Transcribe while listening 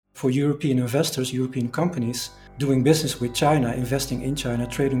For European investors, European companies doing business with China, investing in China,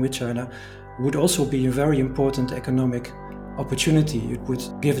 trading with China, would also be a very important economic opportunity. It would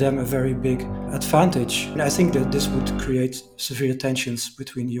give them a very big advantage. And I think that this would create severe tensions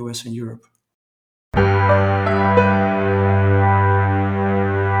between the US and Europe.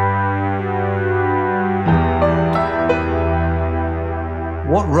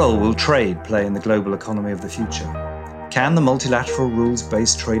 What role will trade play in the global economy of the future? Can the multilateral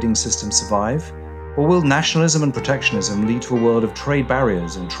rules-based trading system survive? Or will nationalism and protectionism lead to a world of trade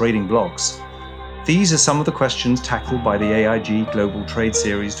barriers and trading blocs? These are some of the questions tackled by the AIG Global Trade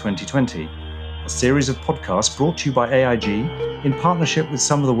Series 2020, a series of podcasts brought to you by AIG in partnership with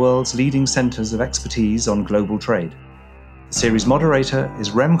some of the world's leading centres of expertise on global trade. The series moderator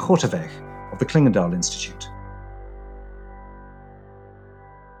is Rem Korteweg of the Klingendahl Institute.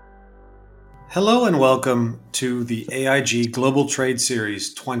 Hello and welcome to the AIG Global Trade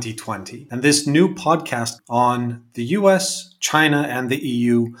Series 2020 and this new podcast on the US, China, and the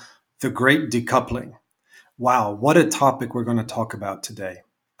EU, the Great Decoupling. Wow, what a topic we're going to talk about today.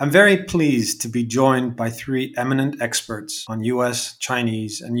 I'm very pleased to be joined by three eminent experts on US,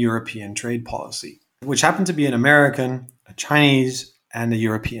 Chinese, and European trade policy, which happen to be an American, a Chinese, and a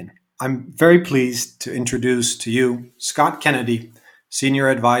European. I'm very pleased to introduce to you Scott Kennedy, Senior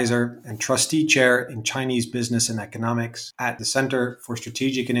Advisor and Trustee Chair in Chinese Business and Economics at the Center for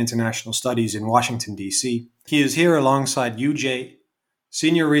Strategic and International Studies in Washington, D.C. He is here alongside Yu Jie,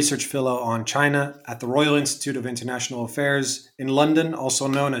 Senior Research Fellow on China at the Royal Institute of International Affairs in London, also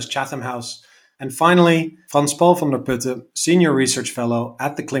known as Chatham House. And finally, Frans Paul van der Putte, Senior Research Fellow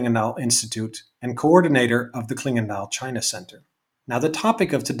at the Klingendahl Institute and Coordinator of the Klingendahl China Center. Now, the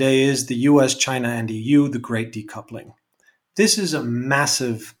topic of today is the US, China, and EU, the Great Decoupling. This is a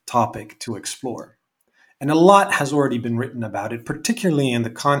massive topic to explore, and a lot has already been written about it, particularly in the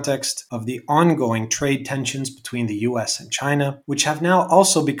context of the ongoing trade tensions between the US and China, which have now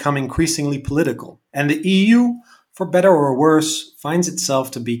also become increasingly political. And the EU, for better or worse, finds itself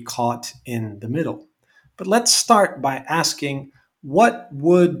to be caught in the middle. But let's start by asking, what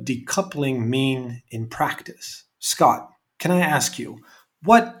would decoupling mean in practice? Scott, can I ask you,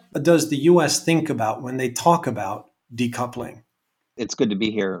 what does the US think about when they talk about decoupling? It's good to be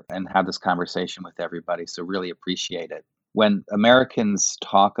here and have this conversation with everybody, so really appreciate it. When Americans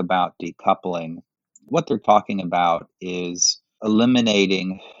talk about decoupling, what they're talking about is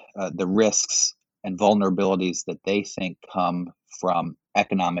eliminating the risks and vulnerabilities that they think come from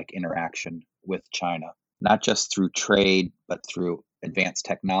economic interaction with China, not just through trade, but through advanced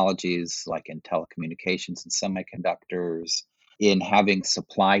technologies like in telecommunications and semiconductors, in having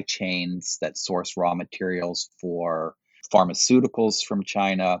supply chains that source raw materials for pharmaceuticals from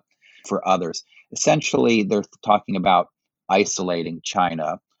China, for others. Essentially, they're talking about isolating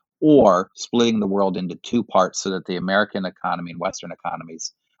China or splitting the world into two parts so that the American economy and Western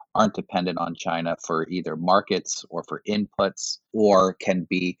economies aren't dependent on China for either markets or for inputs, or can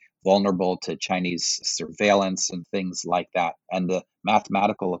be vulnerable to Chinese surveillance and things like that. And the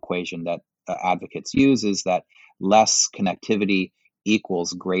mathematical equation that advocates use is that less connectivity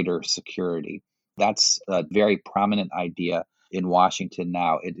equals greater security. That's a very prominent idea in Washington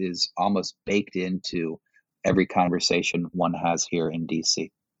now. It is almost baked into every conversation one has here in DC.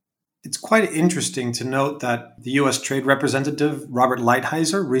 It's quite interesting to note that the U.S. Trade Representative Robert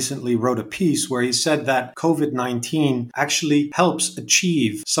Lighthizer recently wrote a piece where he said that COVID-19 actually helps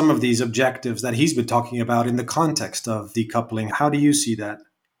achieve some of these objectives that he's been talking about in the context of decoupling. How do you see that?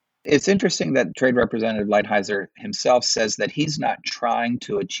 It's interesting that Trade Representative Lighthizer himself says that he's not trying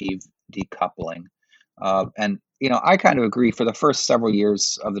to achieve decoupling. And I kind of agree. For the first several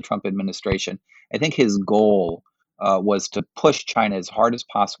years of the Trump administration, I think his goal was to push China as hard as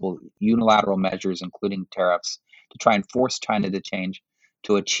possible, unilateral measures, including tariffs, to try and force China to change,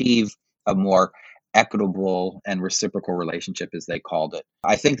 to achieve a more equitable and reciprocal relationship, as they called it.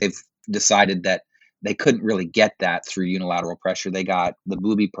 I think they've decided that they couldn't really get that through unilateral pressure. They got the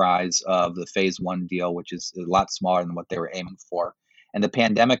booby prize of the phase one deal, which is a lot smaller than what they were aiming for. And the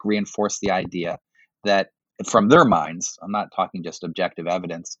pandemic reinforced the idea that from their minds, I'm not talking just objective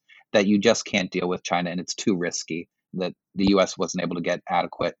evidence, that you just can't deal with China and it's too risky, that the US wasn't able to get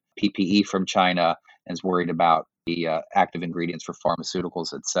adequate PPE from China and is worried about the active ingredients for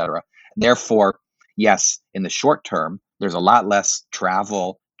pharmaceuticals, et cetera. Therefore, yes, in the short term, there's a lot less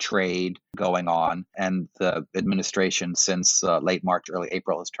travel, trade going on, and the administration since late March, early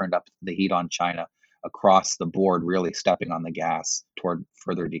April has turned up the heat on China across the board, really stepping on the gas toward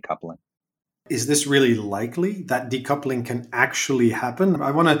further decoupling. Is this really likely that decoupling can actually happen?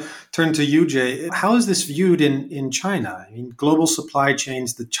 I want to turn to you, Jay. How is this viewed in China? I mean, global supply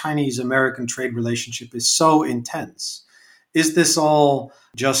chains, the Chinese-American trade relationship is so intense. Is this all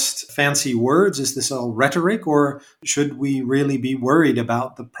just fancy words? Is this all rhetoric? Or should we really be worried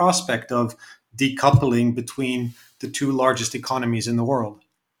about the prospect of decoupling between the two largest economies in the world?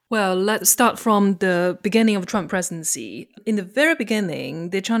 Well, let's start from the beginning of Trump presidency. In the very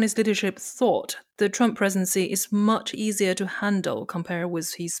beginning, the Chinese leadership thought the Trump presidency is much easier to handle compared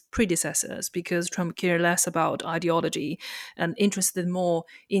with his predecessors because Trump cared less about ideology and interested more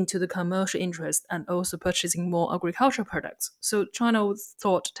into the commercial interest and also purchasing more agricultural products. So China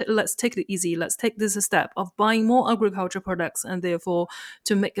thought, let's take it easy. Let's take this a step of buying more agricultural products and therefore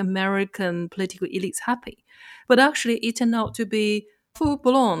to make American political elites happy. But actually, it turned out to be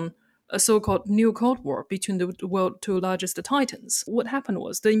full-blown a so-called new Cold War between the world's two largest titans. What happened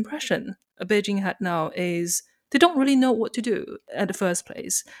was the impression Beijing had now is they don't really know what to do at the first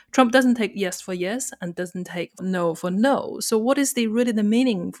place. Trump doesn't take yes for yes and doesn't take no for no. So what is really the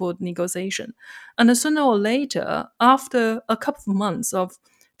meaning for negotiation? And sooner or later, after a couple of months of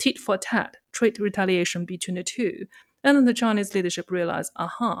tit for tat trade retaliation between the two, and then the Chinese leadership realized,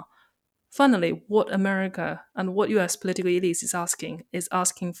 finally, what America and what US political elites is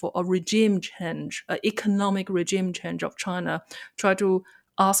asking for a regime change, an economic regime change of China, try to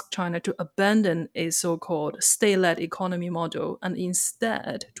ask China to abandon a so-called state-led economy model and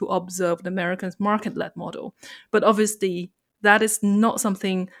instead to observe the American market-led model. But obviously, that is not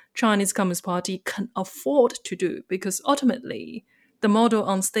something Chinese Communist Party can afford to do because ultimately, the model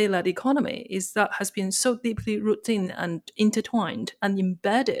on state-led economy has been so deeply rooted in and intertwined and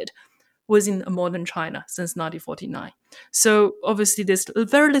embedded within a modern China since 1949. So obviously there's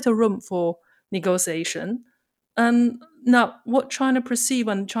very little room for negotiation. And now what China perceive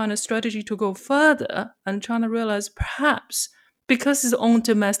and China's strategy to go further, and China realized perhaps because its own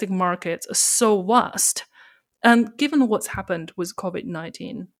domestic markets are so vast, and given what's happened with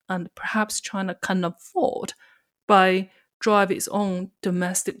COVID-19, and perhaps China can afford by drive its own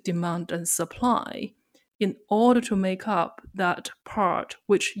domestic demand and supply, in order to make up that part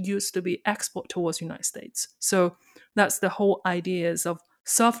which used to be export towards the United States. So that's the whole ideas of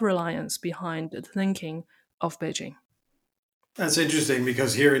self-reliance behind the thinking of Beijing. That's interesting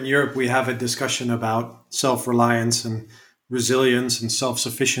because here in Europe, we have a discussion about self-reliance and resilience and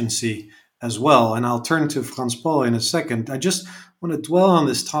self-sufficiency as well. And I'll turn to Franz Paul in a second. I just want to dwell on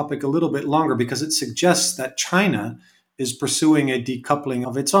this topic a little bit longer because it suggests that China is pursuing a decoupling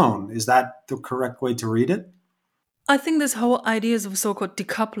of its own. Is that the correct way to read it? I think this whole ideas of so-called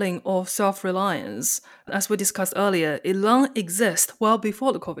decoupling or self-reliance, as we discussed earlier, it long exists well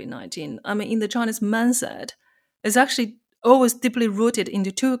before the COVID-19. I mean, in the Chinese mindset, it's actually always deeply rooted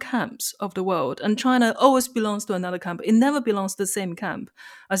into two camps of the world, and China always belongs to another camp. It never belongs to the same camp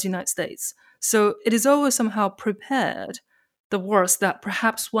as the United States. So it is always somehow prepared the worst that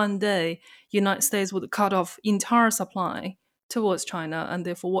perhaps one day United States would cut off entire supply towards China and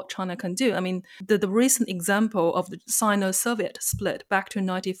therefore what China can do. I mean, the recent example of the Sino-Soviet split back to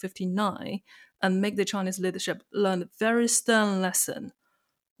 1959 and make the Chinese leadership learn a very stern lesson.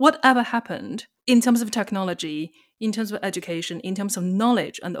 Whatever happened in terms of technology, in terms of education, in terms of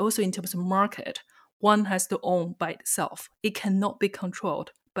knowledge, and also in terms of market, one has to own by itself. It cannot be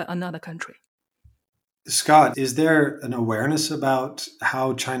controlled by another country. Scott, is there an awareness about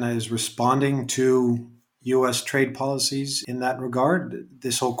how China is responding to US trade policies in that regard?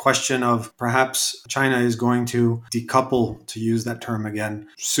 This whole question of perhaps China is going to decouple, to use that term again,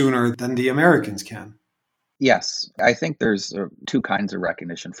 sooner than the Americans can. Yes, I think there's two kinds of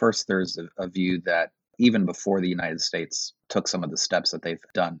recognition. First, there's a view that even before the United States took some of the steps that they've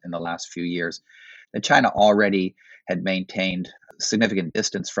done in the last few years, that China already had maintained significant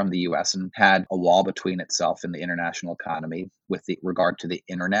distance from the US and had a wall between itself and the international economy with regard to the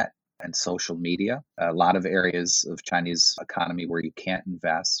internet and social media. A lot of areas of Chinese economy where you can't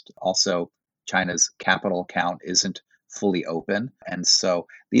invest. Also, China's capital account isn't fully open. And so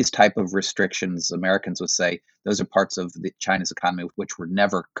these type of restrictions, Americans would say, those are parts of the Chinese economy which were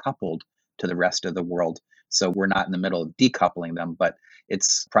never coupled to the rest of the world. So we're not in the middle of decoupling them, but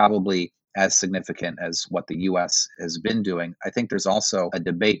it's probably as significant as what the US has been doing. I think there's also a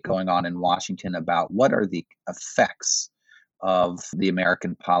debate going on in Washington about what are the effects of the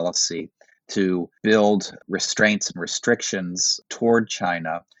American policy to build restraints and restrictions toward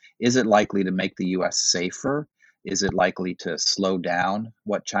China. Is it likely to make the US safer? Is it likely to slow down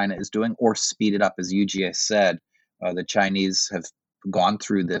what China is doing or speed it up? As Yujie said, the Chinese have gone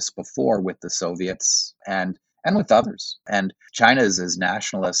through this before with the Soviets, and and with others. And China is as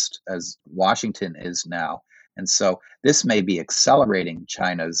nationalist as Washington is now. And so this may be accelerating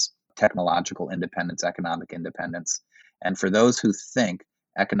China's technological independence, economic independence. And for those who think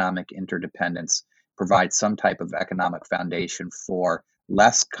economic interdependence provides some type of economic foundation for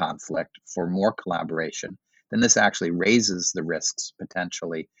less conflict, for more collaboration, then this actually raises the risks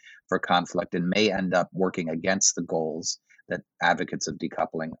potentially for conflict and may end up working against the goals that advocates of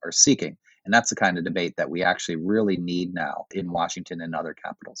decoupling are seeking. And that's the kind of debate that we actually really need now in Washington and other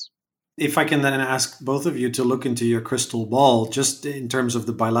capitals. If I can then ask both of you to look into your crystal ball, just in terms of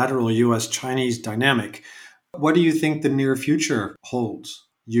the bilateral US-Chinese dynamic, what do you think the near future holds?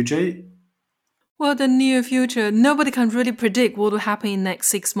 UJ? Well, the near future, nobody can really predict what will happen in the next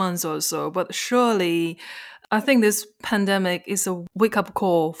 6 months or so. But surely, I think this pandemic is a wake-up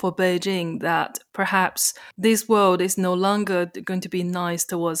call for Beijing that perhaps this world is no longer going to be nice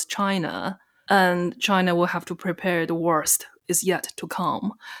towards China, and China will have to prepare the worst is yet to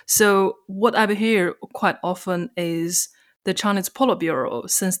come. So what I hear quite often is the Chinese Politburo,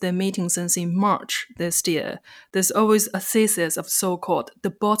 since their meeting since in March this year, there's always a thesis of so-called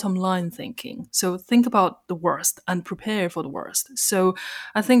the bottom line thinking. So think about the worst and prepare for the worst. So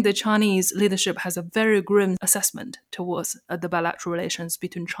I think the Chinese leadership has a very grim assessment towards the bilateral relations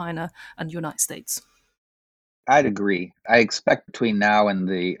between China and the United States. I'd agree. I expect between now and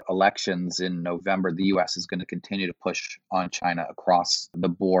the elections in November, the U.S. is going to continue to push on China across the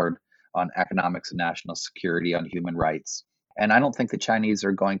board on economics and national security, on human rights. And I don't think the Chinese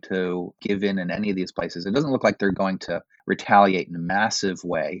are going to give in any of these places. It doesn't look like they're going to retaliate in a massive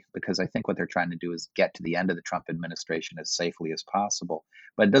way, because I think what they're trying to do is get to the end of the Trump administration as safely as possible.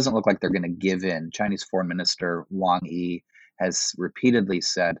 But it doesn't look like they're going to give in. Chinese Foreign Minister Wang Yi has repeatedly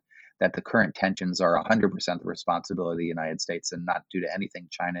said that the current tensions are 100% the responsibility of the United States and not due to anything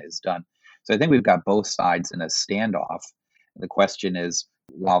China has done. So I think we've got both sides in a standoff. The question is,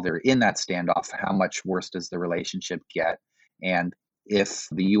 while they're in that standoff, how much worse does the relationship get? And if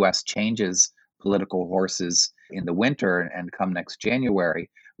the U.S. changes political horses in the winter and come next January,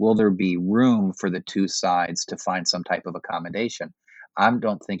 will there be room for the two sides to find some type of accommodation? I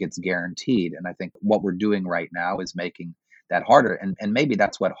don't think it's guaranteed. And I think what we're doing right now is making that harder. And maybe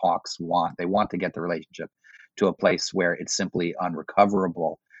that's what hawks want. They want to get the relationship to a place where it's simply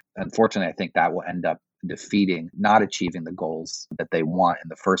unrecoverable. Unfortunately, I think that will end up not achieving the goals that they want in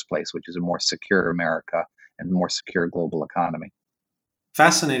the first place, which is a more secure America and more secure global economy.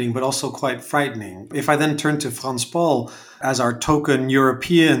 Fascinating, but also quite frightening. If I then turn to Frans Paul as our token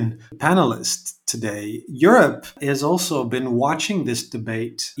European panelist today, Europe has also been watching this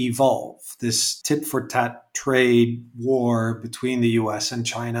debate evolve, this tit-for-tat trade war between the US and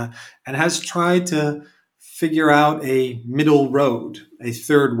China, and has tried to figure out a middle road, a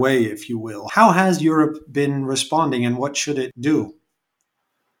third way, if you will. How has Europe been responding, and what should it do?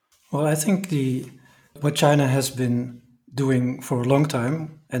 Well, I think what China has been doing for a long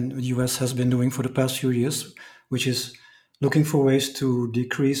time, and the US has been doing for the past few years, which is looking for ways to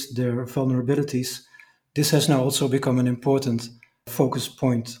decrease their vulnerabilities. This has now also become an important focus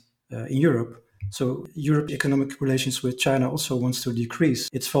point in Europe. So Europe's economic relations with China also wants to decrease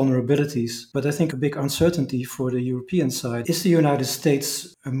its vulnerabilities. But I think a big uncertainty for the European side is the United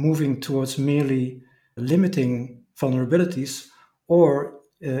States moving towards merely limiting vulnerabilities, or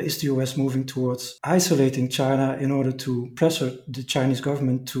is the US moving towards isolating China in order to pressure the Chinese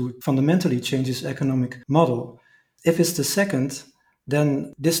government to fundamentally change its economic model? If it's the second,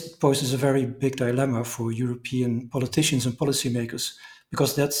 then this poses a very big dilemma for European politicians and policymakers,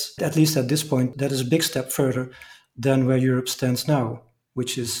 because that's, at least at this point, that is a big step further than where Europe stands now,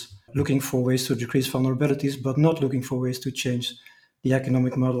 which is looking for ways to decrease vulnerabilities, but not looking for ways to change the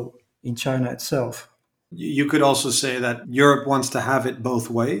economic model in China itself. You could also say that Europe wants to have it both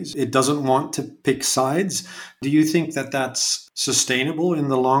ways. It doesn't want to pick sides. Do you think that that's sustainable in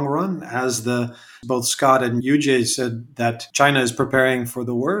the long run? As both Scott and UJ said, that China is preparing for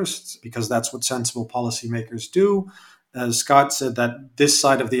the worst because that's what sensible policymakers do. Scott said that this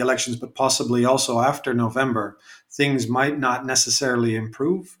side of the elections, but possibly also after November, things might not necessarily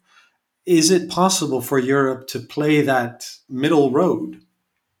improve. Is it possible for Europe to play that middle road?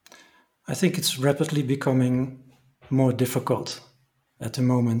 I think it's rapidly becoming more difficult at the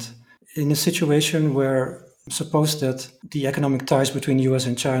moment. In a situation where, suppose that the economic ties between the US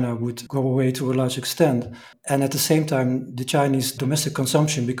and China would go away to a large extent, and at the same time the Chinese domestic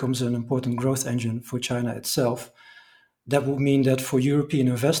consumption becomes an important growth engine for China itself, that would mean that for European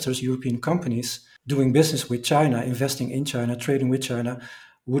investors, European companies doing business with China, investing in China, trading with China,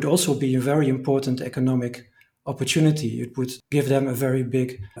 would also be a very important economic opportunity. It would give them a very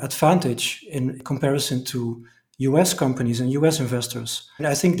big advantage in comparison to US companies and US investors. And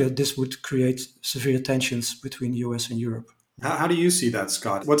I think that this would create severe tensions between US and Europe. How do you see that,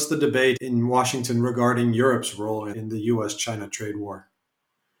 Scott? What's the debate in Washington regarding Europe's role in the US-China trade war?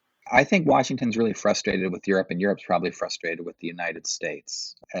 I think Washington's really frustrated with Europe, and Europe's probably frustrated with the United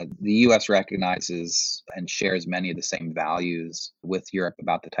States. The US recognizes and shares many of the same values with Europe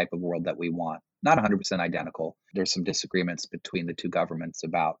about the type of world that we want. Not 100% identical. There's some disagreements between the two governments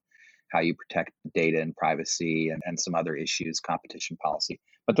about how you protect data and privacy and some other issues, competition policy.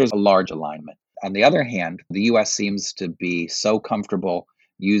 But there's a large alignment. On the other hand, the US seems to be so comfortable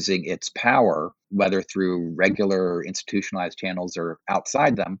using its power, whether through regular institutionalized channels or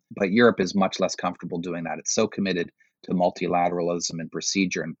outside them. But Europe is much less comfortable doing that. It's so committed to multilateralism and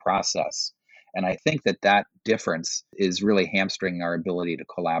procedure and process. And I think that difference is really hamstringing our ability to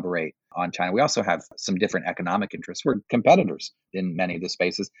collaborate on China. We also have some different economic interests. We're competitors in many of the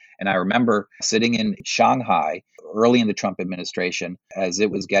spaces. And I remember sitting in Shanghai early in the Trump administration as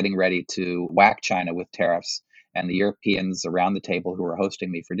it was getting ready to whack China with tariffs. And the Europeans around the table who were hosting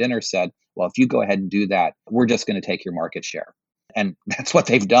me for dinner said, well, if you go ahead and do that, we're just going to take your market share. And that's what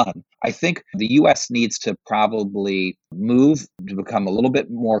they've done. I think the US needs to probably move to become a little bit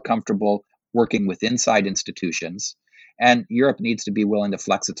more comfortable working with inside institutions. And Europe needs to be willing to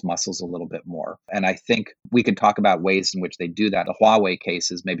flex its muscles a little bit more. And I think we can talk about ways in which they do that. The Huawei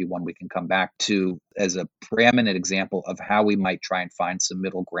case is maybe one we can come back to as a preeminent example of how we might try and find some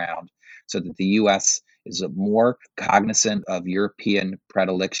middle ground so that the US is more cognizant of European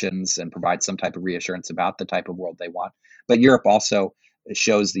predilections and provides some type of reassurance about the type of world they want. But Europe also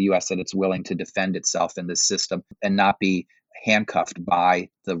shows the US that it's willing to defend itself in this system and not be handcuffed by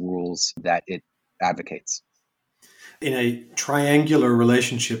the rules that it advocates. In a triangular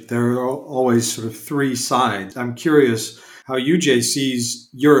relationship, there are always sort of three sides. I'm curious how UJ sees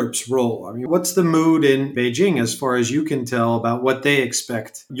Europe's role. I mean, what's the mood in Beijing, as far as you can tell, about what they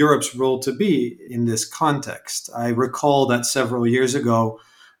expect Europe's role to be in this context? I recall that several years ago,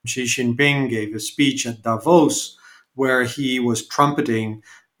 Xi Jinping gave a speech at Davos where he was trumpeting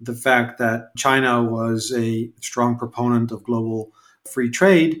the fact that China was a strong proponent of global free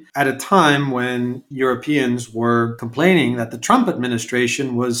trade at a time when Europeans were complaining that the Trump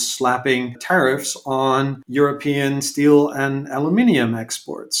administration was slapping tariffs on European steel and aluminium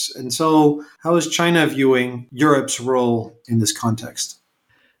exports. And so, how is China viewing Europe's role in this context?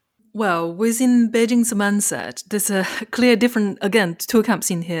 Well, within Beijing's mindset, there's a clear different, again, two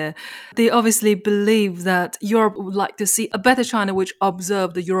camps in here. They obviously believe that Europe would like to see a better China which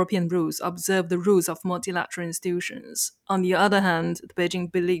observe the European rules, observe the rules of multilateral institutions. On the other hand,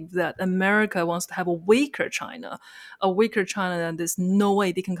 Beijing believes that America wants to have a weaker China, and there's no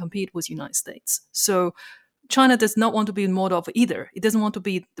way they can compete with the United States. So China does not want to be a model of either. It doesn't want to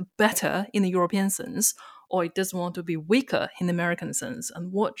be the better in the European sense, or it doesn't want to be weaker in the American sense.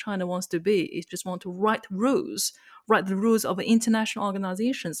 And what China wants to be is just want to write the rules of international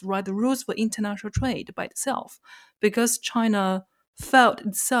organizations, write the rules for international trade by itself. Because China felt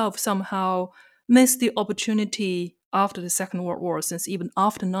itself somehow missed the opportunity after the Second World War, since even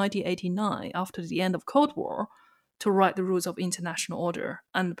after 1989, after the end of Cold War, to write the rules of international order.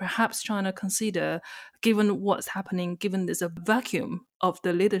 And perhaps China consider, given what's happening, given there's a vacuum of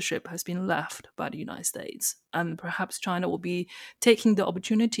the leadership has been left by the United States, and perhaps China will be taking the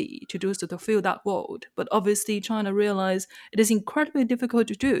opportunity to do so to fill that void. But obviously China realized it is incredibly difficult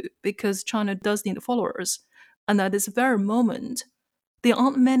to do because China does need followers. And at this very moment, there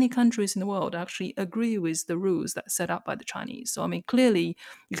aren't many countries in the world actually agree with the rules that set up by the Chinese. So, I mean, clearly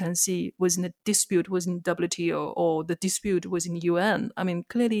you can see within the dispute within WTO or the dispute within the UN, I mean,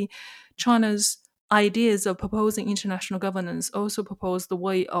 clearly China's ideas of proposing international governance also propose the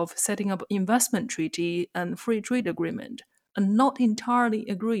way of setting up investment treaty and free trade agreement, and not entirely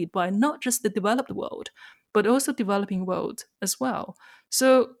agreed by not just the developed world, but also developing world as well.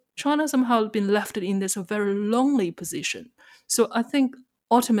 So China somehow been left in this very lonely position. So I think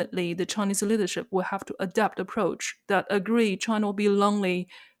ultimately the Chinese leadership will have to adapt approach that agree China will be lonely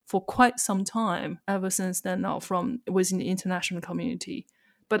for quite some time ever since then now from within the international community.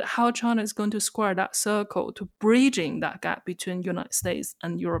 But how China is going to square that circle to bridging that gap between United States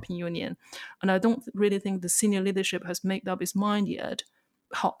and European Union. And I don't really think the senior leadership has made up its mind yet.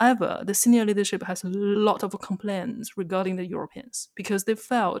 However, the senior leadership has a lot of complaints regarding the Europeans because they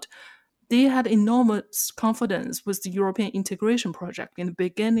felt they had enormous confidence with the European integration project in the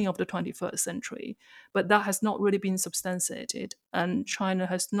beginning of the 21st century, but that has not really been substantiated, and China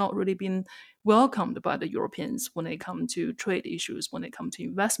has not really been welcomed by the Europeans when it comes to trade issues, when it comes to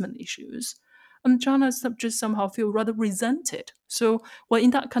investment issues. and China just somehow feel rather resented. So we're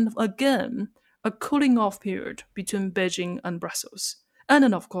in that kind of, again, a cooling off period between Beijing and Brussels. And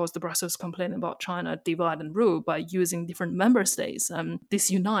then, of course, the Brussels complain about China divide and rule by using different member states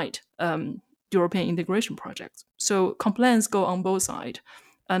disunite European integration projects. So complaints go on both sides.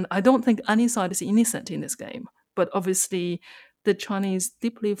 And I don't think any side is innocent in this game. But obviously, the Chinese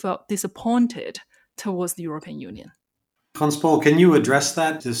deeply felt disappointed towards the European Union. Hans Paul, can you address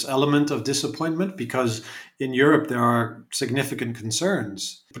this element of disappointment? Because in Europe, there are significant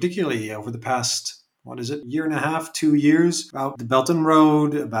concerns, particularly over the past, year and a half, 2 years, about the Belt and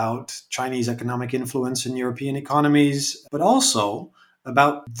Road, about Chinese economic influence in European economies, but also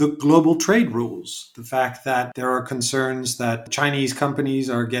about the global trade rules, the fact that there are concerns that Chinese companies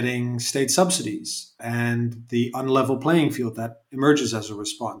are getting state subsidies and the unlevel playing field that emerges as a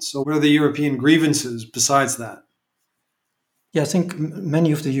response. So what are the European grievances besides that? Yeah, I think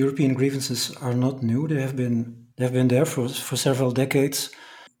many of the European grievances are not new. They've been there for several decades.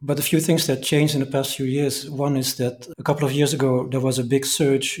 But a few things that changed in the past few years. One is that a couple of years ago, there was a big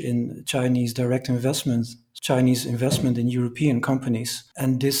surge in Chinese investment in European companies.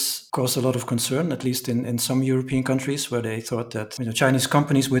 And this caused a lot of concern, at least in some European countries, where they thought that Chinese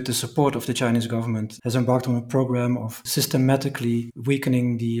companies, with the support of the Chinese government, has embarked on a program of systematically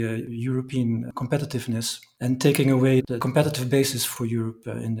weakening the European competitiveness and taking away the competitive basis for Europe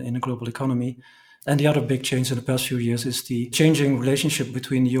in a global economy. And the other big change in the past few years is the changing relationship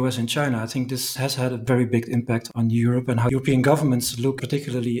between the US and China. I think this has had a very big impact on Europe and how European governments look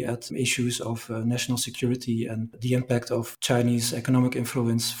particularly at issues of national security and the impact of Chinese economic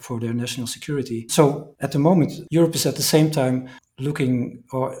influence for their national security. So at the moment, Europe is at the same time looking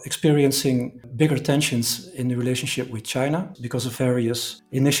or experiencing bigger tensions in the relationship with China because of various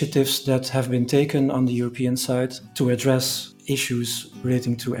initiatives that have been taken on the European side to address issues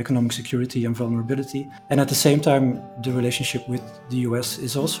relating to economic security and vulnerability. And at the same time, the relationship with the US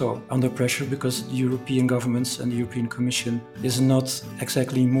is also under pressure because the European governments and the European Commission is not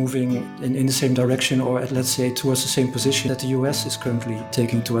exactly moving in the same direction, or let's say towards the same position that the US is currently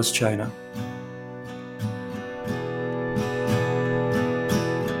taking towards China.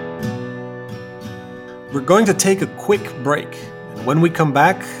 We're going to take a quick break. And when we come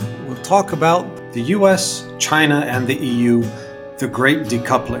back, we'll talk about the US, China, and the EU, the great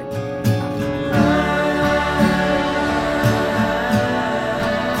decoupling.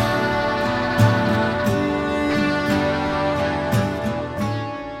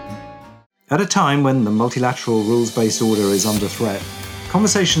 At a time when the multilateral rules-based order is under threat,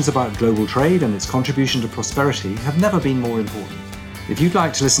 conversations about global trade and its contribution to prosperity have never been more important. If you'd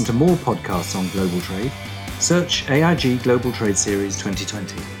like to listen to more podcasts on global trade, search AIG Global Trade Series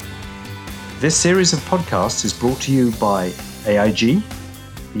 2020. This series of podcasts is brought to you by AIG,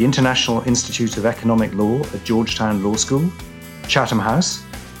 the International Institute of Economic Law at Georgetown Law School, Chatham House,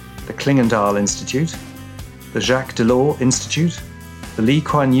 the Klingendahl Institute, the Jacques Delors Institute, the Lee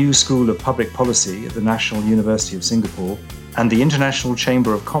Kuan Yew School of Public Policy at the National University of Singapore, and the International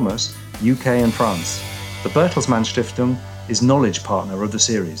Chamber of Commerce, UK and France. The Bertelsmann Stiftung is knowledge partner of the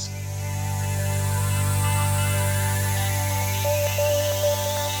series.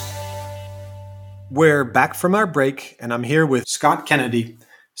 We're back from our break, and I'm here with Scott Kennedy,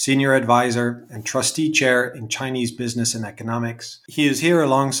 Senior Advisor and Trustee Chair in Chinese Business and Economics. He is here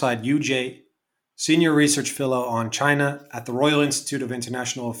alongside Yu Jie, Senior Research Fellow on China at the Royal Institute of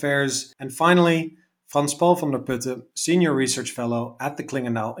International Affairs, and finally, Frans Paul van der Putte, Senior Research Fellow at the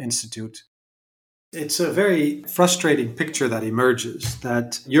Klingendahl Institute. It's a very frustrating picture that emerges,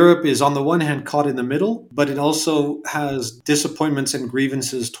 that Europe is on the one hand caught in the middle, but it also has disappointments and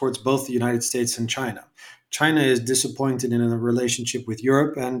grievances towards both the United States and China. China is disappointed in a relationship with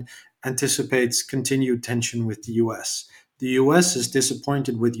Europe and anticipates continued tension with the US. The US is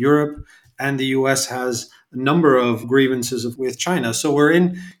disappointed with Europe, and the US has a number of grievances with China. So we're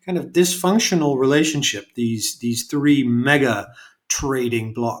in kind of dysfunctional relationship, these three mega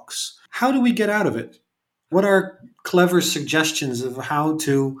trading blocks. How do we get out of it? What are clever suggestions of how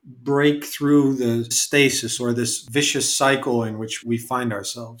to break through the stasis or this vicious cycle in which we find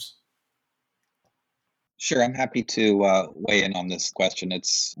ourselves? Sure, I'm happy to weigh in on this question.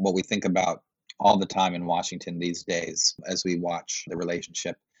 It's what we think about all the time in Washington these days as we watch the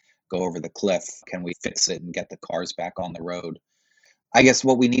relationship go over the cliff. Can we fix it and get the cars back on the road? I guess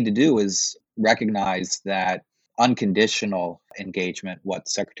what we need to do is recognize that unconditional engagement, what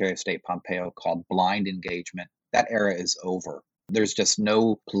Secretary of State Pompeo called blind engagement, that era is over. There's just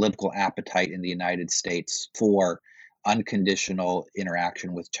no political appetite in the United States for unconditional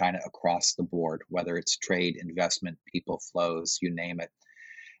interaction with China across the board, whether it's trade, investment, people flows, you name it.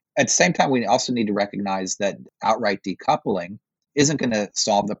 At the same time, we also need to recognize that outright decoupling isn't going to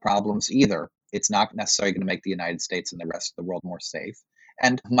solve the problems either. It's not necessarily going to make the United States and the rest of the world more safe,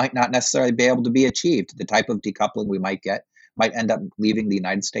 and might not necessarily be able to be achieved. The type of decoupling we might get might end up leaving the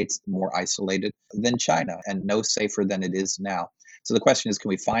United States more isolated than China and no safer than it is now. So the question is, can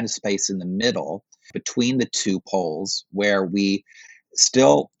we find a space in the middle between the two poles where we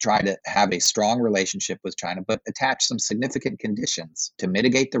still try to have a strong relationship with China, but attach some significant conditions to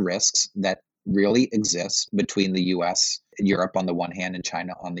mitigate the risks that really exist between the US, Europe on the one hand, and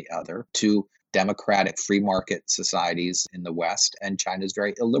China on the other, to democratic free market societies in the West and China's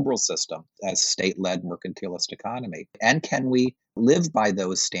very illiberal system as state-led mercantilist economy? And can we live by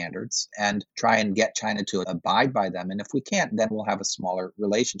those standards and try and get China to abide by them? And if we can't, then we'll have a smaller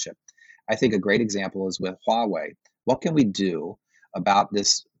relationship. I think a great example is with Huawei. What can we do about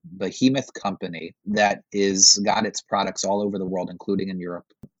this behemoth company that is got its products all over the world, including in Europe,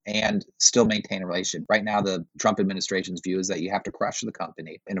 and still maintain a relationship? Right now, the Trump administration's view is that you have to crush the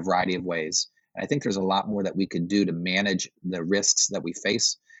company in a variety of ways. And I think there's a lot more that we could do to manage the risks that we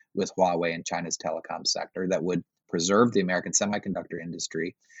face with Huawei and China's telecom sector that would preserve the American semiconductor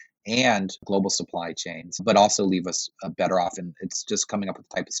industry and global supply chains, but also leave us better off. And it's just coming up with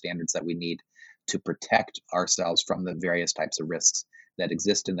the type of standards that we need to protect ourselves from the various types of risks that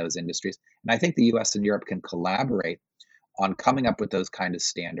exist in those industries. And I think the US and Europe can collaborate on coming up with those kind of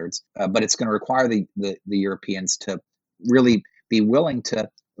standards, but it's going to require the Europeans to really be willing to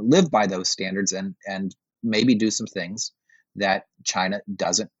live by those standards and maybe do some things that China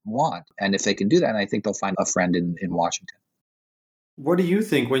doesn't want. And if they can do that, I think they'll find a friend in Washington. What do you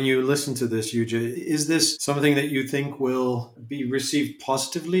think when you listen to this, Yuja? Is this something that you think will be received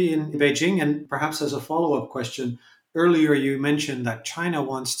positively in Beijing? And perhaps as a follow-up question, earlier you mentioned that China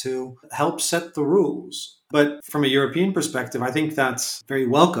wants to help set the rules. But from a European perspective, I think that's very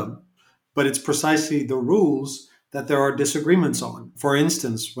welcome. But it's precisely the rules that there are disagreements on. For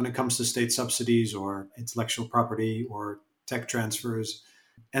instance, when it comes to state subsidies or intellectual property or tech transfers.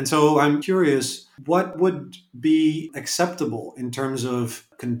 And so I'm curious, what would be acceptable in terms of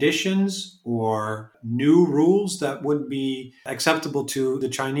conditions or new rules that would be acceptable to the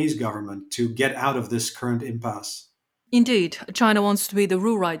Chinese government to get out of this current impasse? Indeed, China wants to be the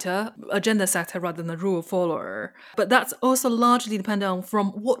rule writer, agenda setter rather than a rule follower. But that's also largely dependent on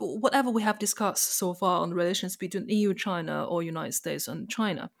from whatever we have discussed so far on the relations between EU, China, or United States and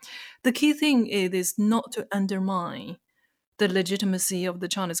China. The key thing is not to undermine the legitimacy of the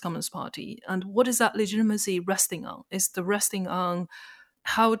Chinese Communist Party. And what is that legitimacy resting on? It's the resting on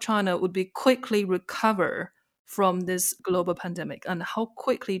how China would be quickly recover from this global pandemic and how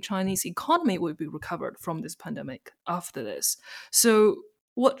quickly Chinese economy will be recovered from this pandemic after this. So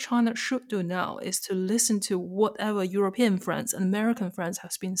what China should do now is to listen to whatever European friends and American friends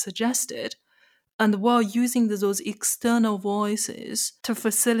has been suggested, and while using those external voices to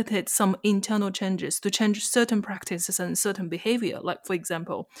facilitate some internal changes, to change certain practices and certain behavior, like, for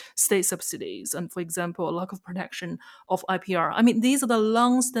example, state subsidies and, for example, a lack of protection of IPR. I mean, these are the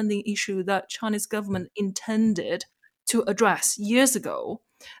long-standing issues that Chinese government intended to address years ago.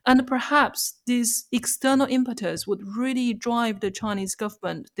 And perhaps these external impetus would really drive the Chinese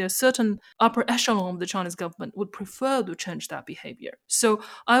government. There are certain upper echelon of the Chinese government would prefer to change that behavior. So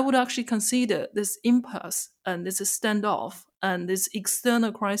I would actually consider this impasse and this standoff and this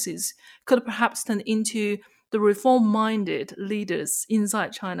external crisis could perhaps turn into the reform-minded leaders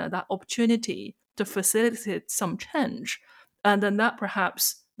inside China that opportunity to facilitate some change. And then that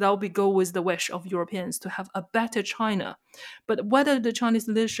perhaps that will go with the wish of Europeans to have a better China. But whether the Chinese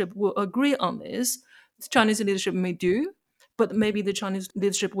leadership will agree on this, the Chinese leadership may do, but maybe the Chinese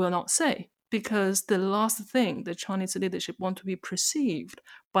leadership will not say, because the last thing the Chinese leadership want to be perceived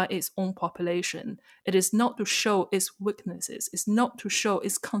by its own population, it is not to show its weaknesses, it's not to show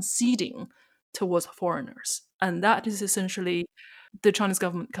its conceding towards foreigners. And that is essentially, the Chinese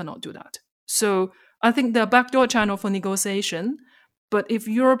government cannot do that. So I think the backdoor channel for negotiation. But if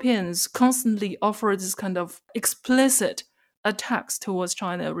Europeans constantly offer this kind of explicit attacks towards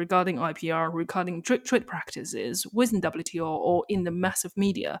China regarding IPR, regarding trade practices within WTO or in the massive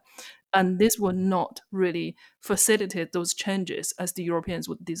media, and this will not really facilitate those changes as the Europeans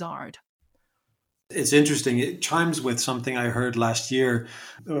would desired. It's interesting. It chimes with something I heard last year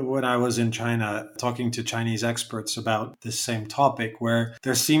when I was in China talking to Chinese experts about this same topic, where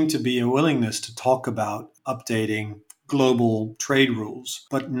there seemed to be a willingness to talk about updating global trade rules,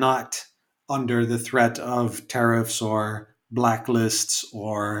 but not under the threat of tariffs or blacklists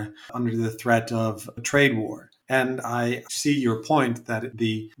or under the threat of a trade war. And I see your point that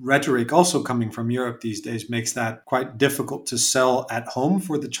the rhetoric also coming from Europe these days makes that quite difficult to sell at home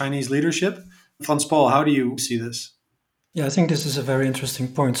for the Chinese leadership. Franz Paul, how do you see this? Yeah, I think this is a very interesting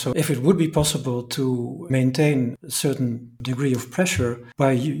point. So, if it would be possible to maintain a certain degree of pressure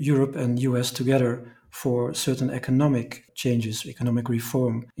by Europe and US together for certain economic changes, economic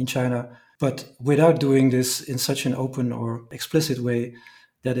reform in China, but without doing this in such an open or explicit way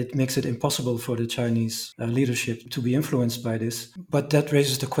that it makes it impossible for the Chinese leadership to be influenced by this. But that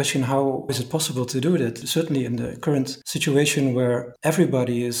raises the question, how is it possible to do that? Certainly in the current situation where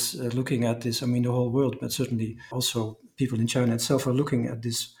everybody is looking at this, I mean, the whole world, but certainly also people in China itself are looking at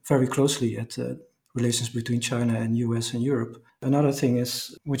this very closely, at relations between China and US and Europe. Another thing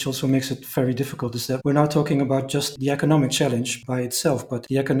is, which also makes it very difficult, is that we're now talking about just the economic challenge by itself, but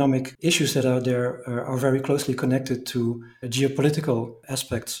the economic issues that are there are very closely connected to geopolitical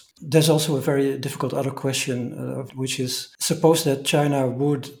aspects. There's also a very difficult other question, which is, suppose that China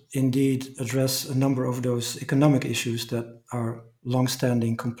would indeed address a number of those economic issues that are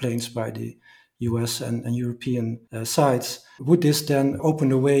long-standing complaints by the US and European sides. Would this then open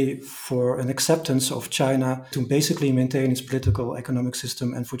the way for an acceptance of China to basically maintain its political economic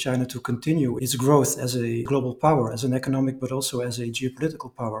system and for China to continue its growth as a global power, as an economic but also as a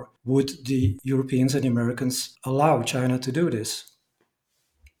geopolitical power? Would the Europeans and the Americans allow China to do this?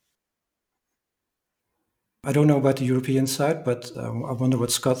 I don't know about the European side, but I wonder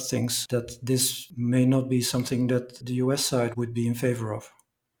what Scott thinks, that this may not be something that the US side would be in favor of.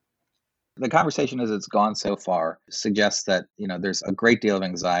 The conversation as it's gone so far suggests that, there's a great deal of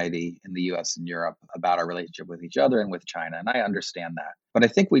anxiety in the US and Europe about our relationship with each other and with China, and I understand that. But I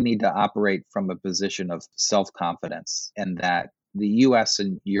think we need to operate from a position of self-confidence, and that the US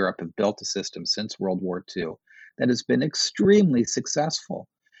and Europe have built a system since World War II that has been extremely successful.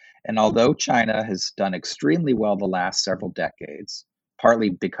 And although China has done extremely well the last several decades,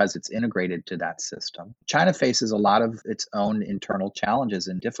 partly because it's integrated to that system, China faces a lot of its own internal challenges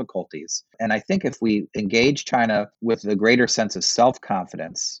and difficulties. And I think if we engage China with a greater sense of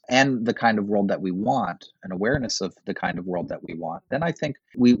self-confidence and the kind of world that we want, an awareness of the kind of world that we want, then I think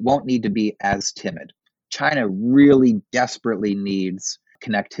we won't need to be as timid. China really desperately needs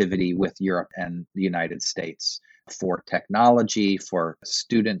connectivity with Europe and the United States for technology, for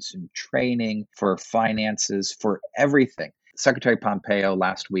students in training, for finances, for everything. Secretary Pompeo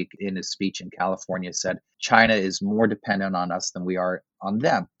last week in his speech in California said, China is more dependent on us than we are on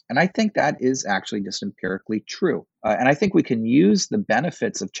them. And I think that is actually just empirically true. And I think we can use the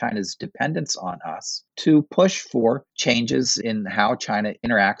benefits of China's dependence on us to push for changes in how China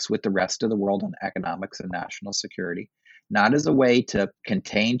interacts with the rest of the world on economics and national security, not as a way to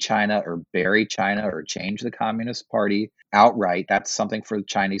contain China or bury China or change the Communist Party outright. That's something for the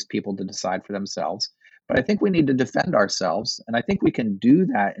Chinese people to decide for themselves. But I think we need to defend ourselves. And I think we can do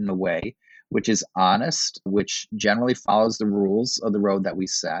that in a way which is honest, which generally follows the rules of the road that we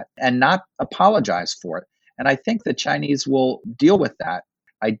set, and not apologize for it. And I think the Chinese will deal with that.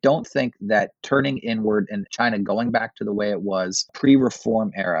 I don't think that turning inward and China going back to the way it was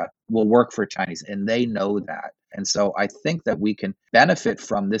pre-reform era will work for Chinese, and they know that. And so I think that we can benefit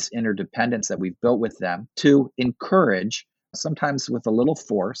from this interdependence that we've built with them to encourage, sometimes with a little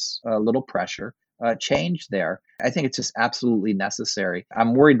force, a little pressure, change there. I think it's just absolutely necessary.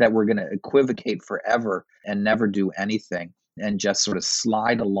 I'm worried that we're going to equivocate forever and never do anything and just sort of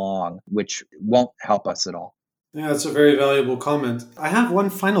slide along, which won't help us at all. Yeah, that's a very valuable comment. I have one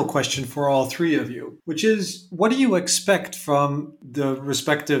final question for all three of you, which is, what do you expect from the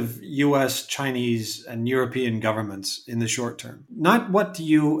respective US, Chinese, and European governments in the short term? Not what do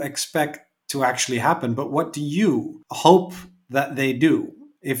you expect to actually happen, but what do you hope that they do?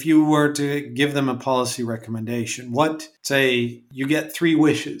 If you were to give them a policy recommendation, say you get three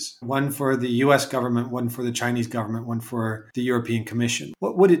wishes, one for the US government, one for the Chinese government, one for the European Commission,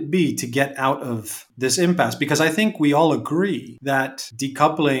 what would it be to get out of this impasse? Because I think we all agree that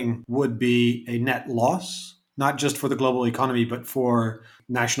decoupling would be a net loss, not just for the global economy, but for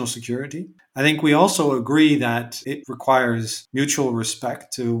national security. I think we also agree that it requires mutual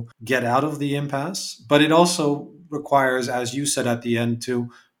respect to get out of the impasse, but it also requires, as you said at the end, to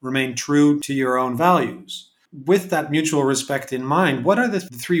remain true to your own values. With that mutual respect in mind, what are the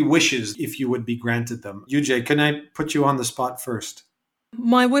three wishes if you would be granted them? Yujie, can I put you on the spot first?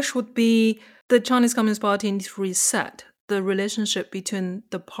 My wish would be the Chinese Communist Party needs to reset the relationship between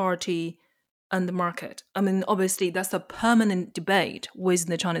the party and the market. I mean, obviously, that's a permanent debate within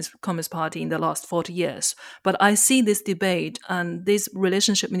the Chinese Communist Party in the last 40 years. But I see this debate and this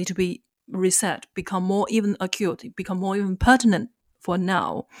relationship need to be reset, become more even acute, become more even pertinent for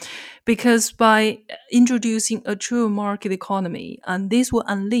now, because by introducing a true market economy, and this will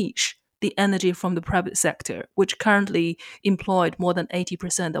unleash the energy from the private sector, which currently employed more than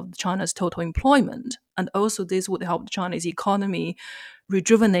 80% of China's total employment. And also this would help the Chinese economy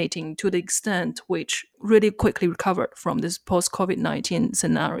rejuvenating to the extent which really quickly recovered from this post-COVID-19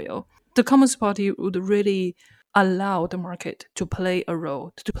 scenario. The Communist Party would really allow the market to play a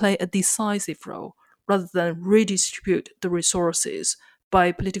role, to play a decisive role, rather than redistribute the resources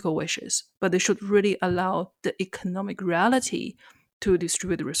by political wishes. But they should really allow the economic reality to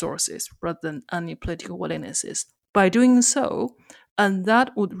distribute the resources rather than any political willingnesses. By doing so, and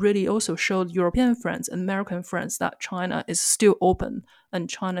that would really also show European friends and American friends that China is still open and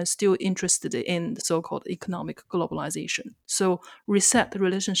China is still interested in the so-called economic globalization. So reset the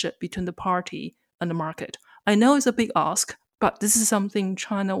relationship between the party and the market. I know it's a big ask, but this is something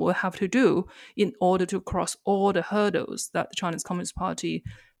China will have to do in order to cross all the hurdles that the Chinese Communist Party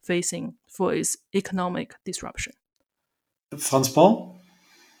facing for its economic disruption. Franz Paul?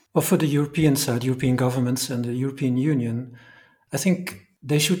 Well, for the European side, European governments and the European Union, I think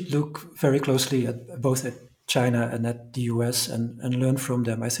they should look very closely at both at China and at the US and learn from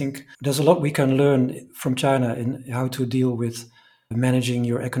them. I think there's a lot we can learn from China in how to deal with managing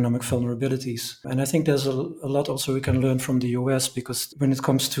your economic vulnerabilities. And I think there's a lot also we can learn from the US, because when it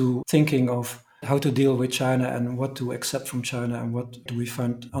comes to thinking of how to deal with China and what to accept from China and what do we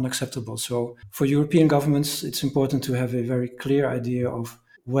find unacceptable. So for European governments, it's important to have a very clear idea of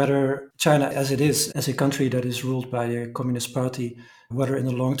whether China, as it is, as a country that is ruled by a communist party, whether in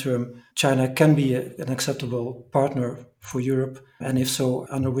the long term China can be an acceptable partner for Europe, and if so,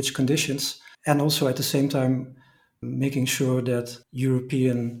 under which conditions. And also at the same time, making sure that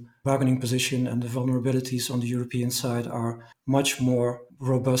European bargaining position and the vulnerabilities on the European side are much more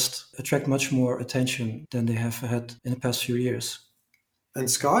robust, attract much more attention than they have had in the past few years. And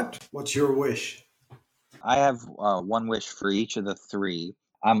Scott, what's your wish? I have one wish for each of the three.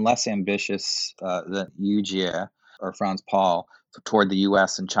 I'm less ambitious than you, Jie, or Franz Paul, toward the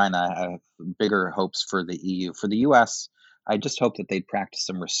US and China. I have bigger hopes for the EU. For the US, I just hope that they'd practice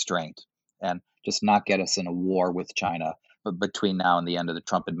some restraint and just not get us in a war with China between now and the end of the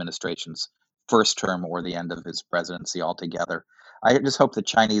Trump administration's first term or the end of his presidency altogether. I just hope the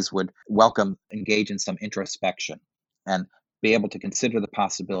Chinese would engage in some introspection and be able to consider the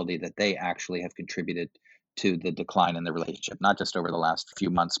possibility that they actually have contributed to the decline in the relationship, not just over the last few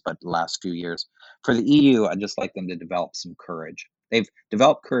months, but the last few years. For the EU, I'd just like them to develop some courage. They've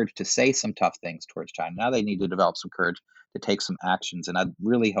developed courage to say some tough things towards China. Now they need to develop some courage to take some actions. And I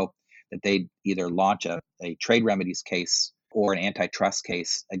really hope that they either launch a trade remedies case or an antitrust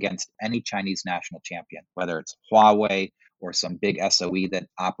case against any Chinese national champion, whether it's Huawei or some big SOE that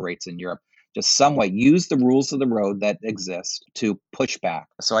operates in Europe. Just some way, use the rules of the road that exist to push back.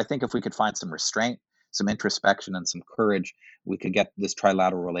 So I think if we could find some restraint, some introspection, and some courage, we could get this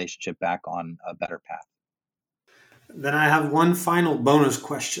trilateral relationship back on a better path. Then I have one final bonus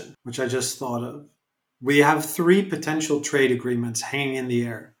question, which I just thought of. We have 3 potential trade agreements hanging in the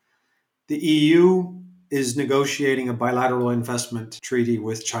air. The EU is negotiating a bilateral investment treaty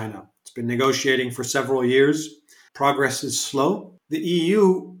with China. It's been negotiating for several years. Progress is slow. The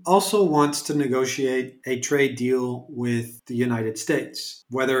EU also wants to negotiate a trade deal with the United States,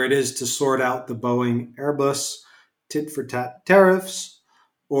 whether it is to sort out the Boeing Airbus tit-for-tat tariffs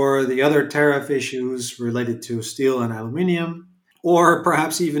or the other tariff issues related to steel and aluminium, or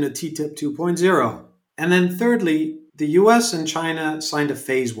perhaps even a TTIP 2.0. And then thirdly, the US and China signed a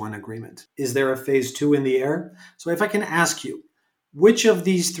phase 1 agreement. Is there a phase 2 in the air? So if I can ask you, which of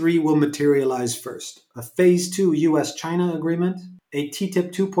these 3 will materialize first? A phase 2 US-China agreement, a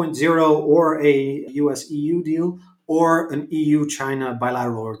TTIP 2.0 or a US-EU deal, or an EU-China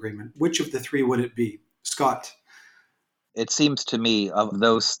bilateral agreement? Which of the 3 would it be? Scott? It seems to me of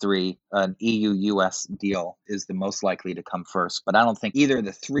those 3, an EU-US deal is the most likely to come first. But I don't think either of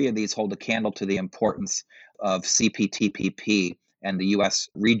the 3 of these hold a candle to the importance of CPTPP and the US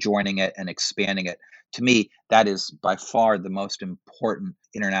rejoining it and expanding it. To me, that is by far the most important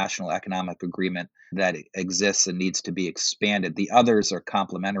international economic agreement that exists and needs to be expanded. The others are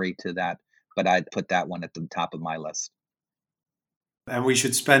complementary to that, but I'd put that one at the top of my list. And we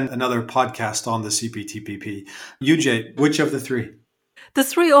should spend another podcast on the CPTPP. UJ, which of the 3? The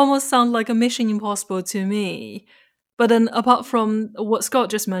 3 almost sound like a mission impossible to me. But then apart from what Scott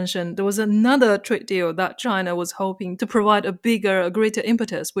just mentioned, there was another trade deal that China was hoping to provide a greater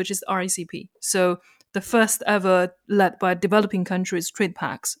impetus, which is RCEP. So the first ever led by developing countries trade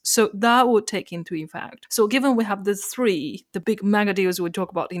pacts. So that would take into effect. So given we have the 3, the big mega deals we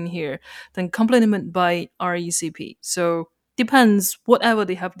talk about in here, then complemented by RCEP. So Depends whatever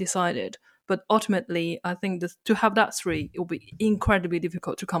they have decided. But ultimately, I think to have that three, it will be incredibly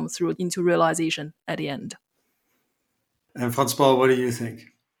difficult to come through into realization at the end. And Francois, what do you think?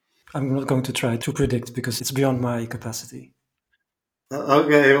 I'm not going to try to predict because it's beyond my capacity.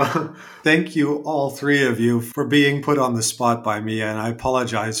 Okay, well, thank you, all three of you, for being put on the spot by me. And I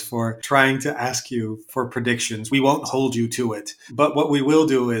apologize for trying to ask you for predictions. We won't hold you to it. But what we will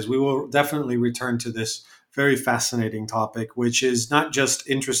do is we will definitely return to this very fascinating topic, which is not just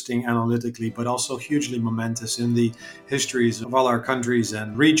interesting analytically, but also hugely momentous in the histories of all our countries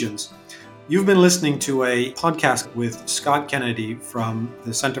and regions. You've been listening to a podcast with Scott Kennedy from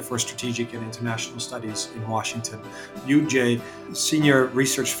the Center for Strategic and International Studies in Washington, Yu Jie, Senior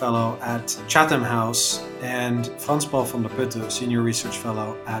Research Fellow at Chatham House, and Franz-Paul van der Putte, Senior Research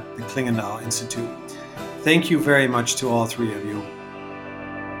Fellow at the Klingendahl Institute. Thank you very much to all three of you.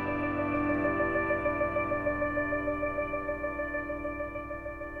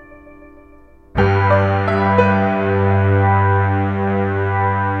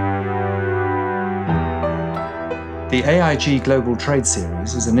 The AIG Global Trade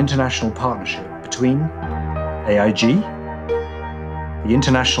Series is an international partnership between AIG, the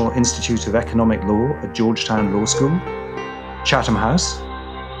International Institute of Economic Law at Georgetown Law School, Chatham House,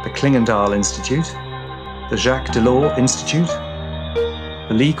 the Klingendahl Institute, the Jacques Delors Institute,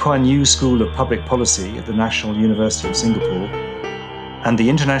 the Lee Kuan Yew School of Public Policy at the National University of Singapore, and the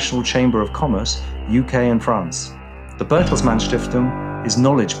International Chamber of Commerce, UK and France. The Bertelsmann Stiftung is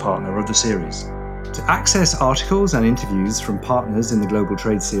knowledge partner of the series. To access articles and interviews from partners in the Global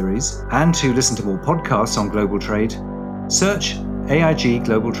Trade Series and to listen to more podcasts on global trade, search AIG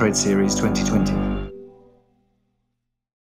Global Trade Series 2020.